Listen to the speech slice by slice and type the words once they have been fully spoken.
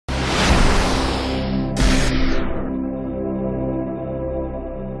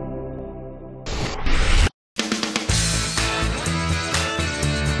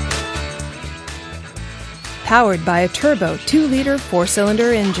powered by a turbo 2-liter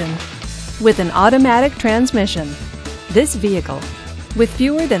 4-cylinder engine with an automatic transmission. This vehicle, with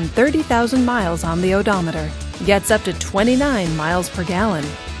fewer than 30,000 miles on the odometer, gets up to 29 miles per gallon.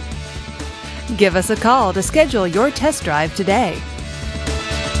 Give us a call to schedule your test drive today.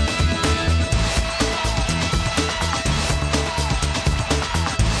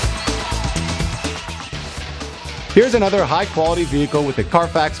 Here's another high-quality vehicle with a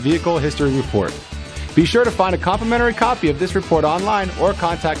Carfax Vehicle History Report. Be sure to find a complimentary copy of this report online or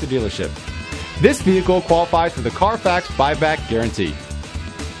contact the dealership. This vehicle qualifies for the Carfax Buyback Guarantee.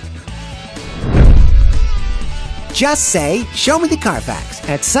 Just say, "Show me the Carfax"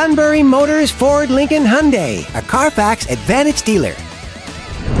 at Sunbury Motors Ford Lincoln Hyundai, a Carfax Advantage dealer.